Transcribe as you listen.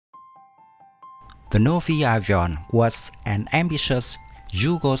The Novi Avion was an ambitious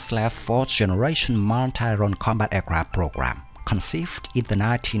Yugoslav fourth-generation multi-role combat aircraft program conceived in the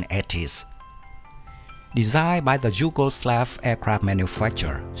 1980s. Designed by the Yugoslav aircraft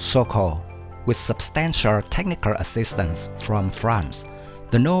manufacturer SOKO with substantial technical assistance from France,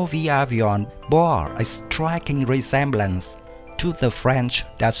 the Novi Avion bore a striking resemblance to the French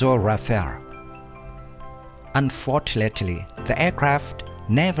Dassault Rafale. Unfortunately, the aircraft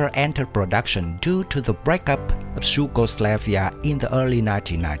never entered production due to the breakup of Yugoslavia in the early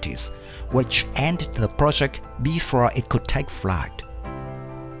 1990s, which ended the project before it could take flight.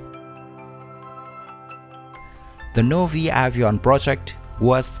 The Novi Avion project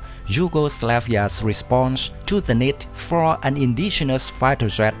was Yugoslavia's response to the need for an indigenous fighter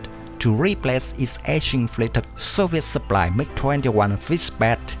jet to replace its aging fleet of Soviet-supplied MiG-21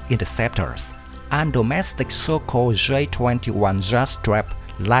 fixed-bed interceptors and domestic SOKO J-21 Jastreb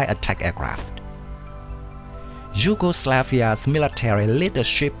light attack aircraft. Yugoslavia's military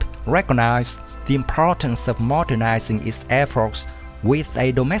leadership recognized the importance of modernizing its air force with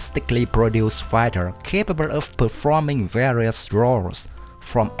a domestically produced fighter capable of performing various roles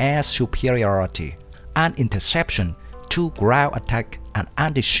from air superiority and interception to ground attack and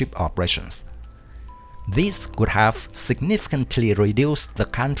anti-ship operations. This could have significantly reduced the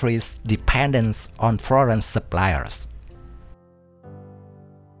country's dependence on foreign suppliers.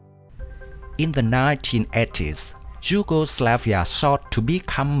 In the 1980s, Yugoslavia sought to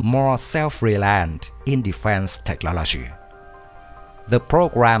become more self-reliant in defense technology. The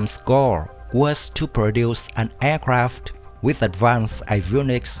program's goal was to produce an aircraft with advanced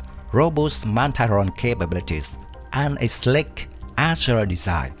avionics, robust multi-role capabilities, and a sleek, agile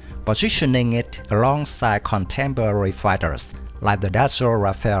design, positioning it alongside contemporary fighters like the Dassault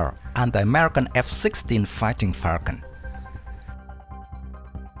Rafale and the American F-16 Fighting Falcon.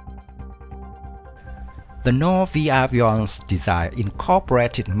 The Novi Avion's design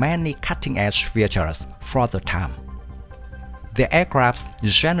incorporated many cutting-edge features for the time. The aircraft's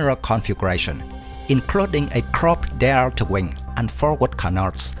general configuration, including a cropped delta wing and forward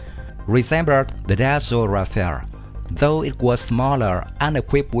canards, resembled the Dassault Rafale, though it was smaller and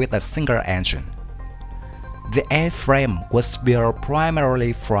equipped with a single engine. The airframe was built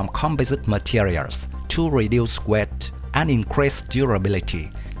primarily from composite materials to reduce weight and increase durability,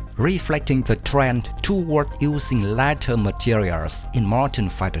 reflecting the trend toward using lighter materials in modern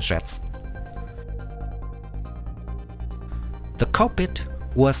fighter jets. The cockpit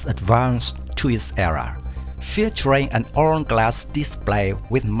was advanced to its era, featuring an all-glass display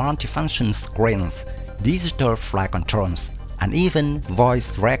with multifunction screens, digital flight controls, and even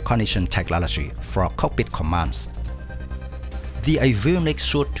voice recognition technology for cockpit commands. The avionics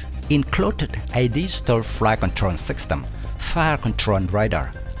suite included a digital flight control system, fire control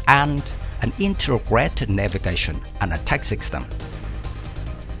radar, and an integrated navigation and attack system.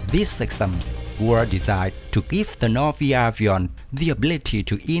 These systems were designed to give the Novi Avion the ability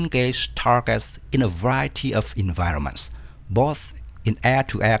to engage targets in a variety of environments, both in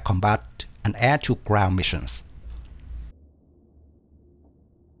air-to-air combat and air-to-ground missions.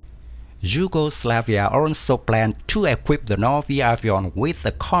 Yugoslavia also planned to equip the Novi Avion with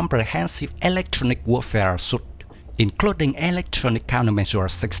a comprehensive electronic warfare suite, including electronic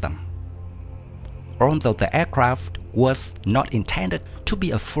countermeasure system. Although the aircraft was not intended to be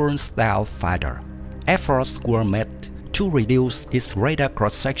a full stealth fighter, efforts were made to reduce its radar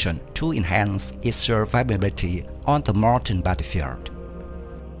cross-section to enhance its survivability on the modern battlefield.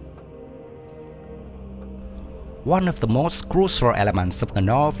 One of the most crucial elements of the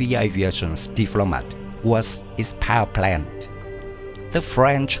Novi Aviation's development was its power plant. The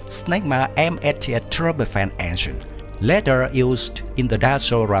French Snecma M88 turbofan engine, later used in the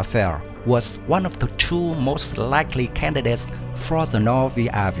Dassault Rafale, was one of the two most likely candidates for the Novi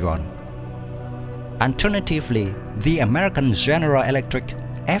Avion. Alternatively, the American General Electric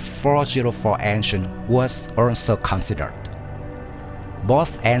F404 engine was also considered.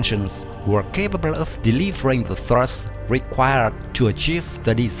 Both engines were capable of delivering the thrust required to achieve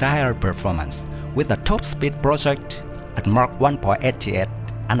the desired performance, with a top speed project at Mach 1.88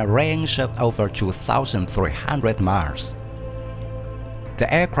 and a range of over 2,300 miles.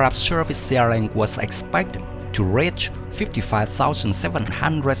 The aircraft's service ceiling was expected to reach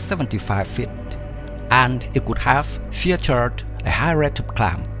 55,775 feet, and it could have featured a high rate of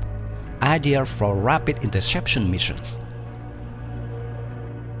climb, ideal for rapid interception missions.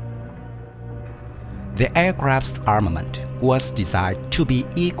 The aircraft's armament was designed to be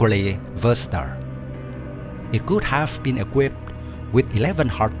equally versatile. It could have been equipped with 11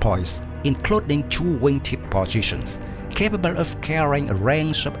 hardpoints, including 2 wingtip positions, capable of carrying a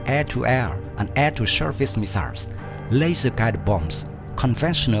range of air-to-air and air-to-surface missiles, laser-guided bombs,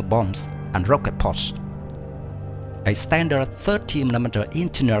 conventional bombs, and rocket pods. A standard 30mm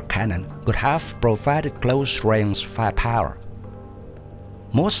internal cannon could have provided close-range firepower.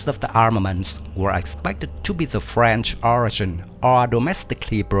 Most of the armaments were expected to be the French origin or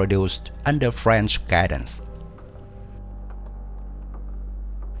domestically produced under French guidance.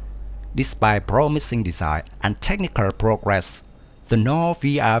 Despite promising design and technical progress, the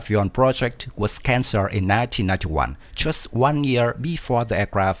Novi Avion project was cancelled in 1991, just 1 year before the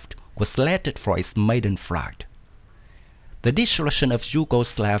aircraft was slated for its maiden flight. The dissolution of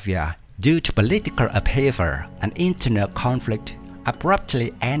Yugoslavia due to political upheaval and internal conflict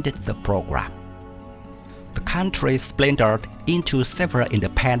abruptly ended the program. The country splintered into several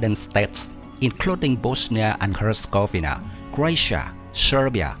independent states, including Bosnia and Herzegovina, Croatia,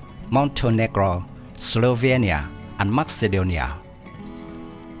 Serbia, Montenegro, Slovenia, and Macedonia.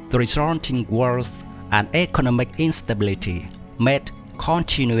 The resulting wars and economic instability made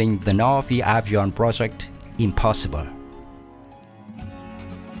continuing the Novi Avion project impossible.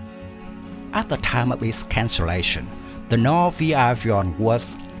 At the time of its cancellation, the Novi Avion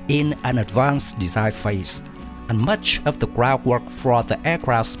was in an advanced design phase, and much of the groundwork for the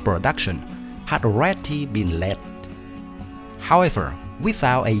aircraft's production had already been laid. However,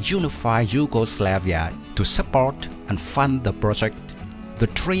 without a unified Yugoslavia to support and fund the project, the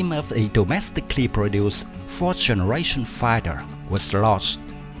dream of a domestically produced fourth-generation fighter was lost.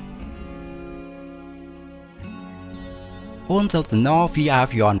 Although the Novi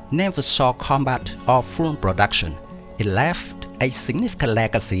Avion never saw combat or full production, it left a significant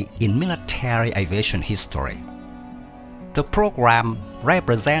legacy in military aviation history. The program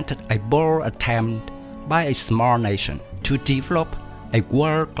represented a bold attempt by a small nation to develop a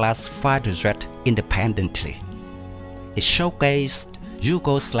world-class fighter jet independently. It showcased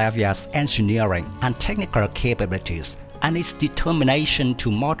Yugoslavia's engineering and technical capabilities and its determination to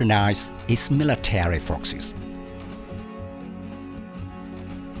modernize its military forces.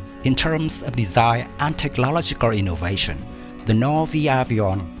 In terms of design and technological innovation, the Novi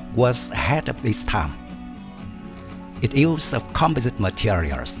Avion was ahead of its time. Its use of composite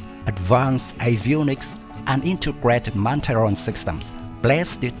materials, advanced avionics, and integrated Mantaron systems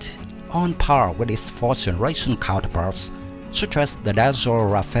placed it on par with its fourth-generation counterparts, such as the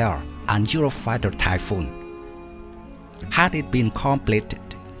Dassault Rafale and Eurofighter Typhoon. Had it been completed,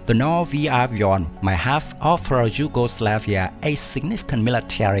 the Novi Avion might have offered Yugoslavia a significant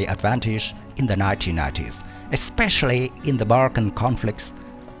military advantage in the 1990s, especially in the Balkan conflicts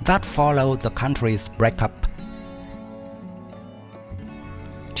that followed the country's breakup.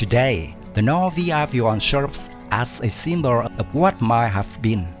 Today, the Novi Avion serves as a symbol of what might have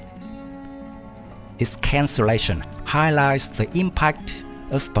been. Its cancellation highlights the impact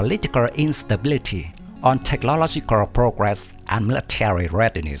of political instability on technological progress and military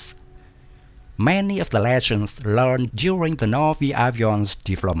readiness. Many of the lessons learned during the Novi Avion's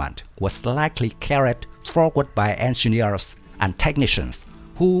development was likely carried forward by engineers and technicians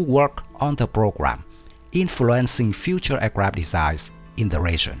who work on the program, influencing future aircraft designs in the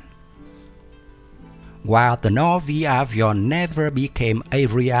region. While the Novi Avion never became a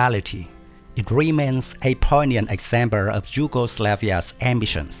reality, it remains a poignant example of Yugoslavia's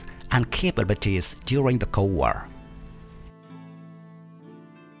ambitions and capabilities during the Cold War.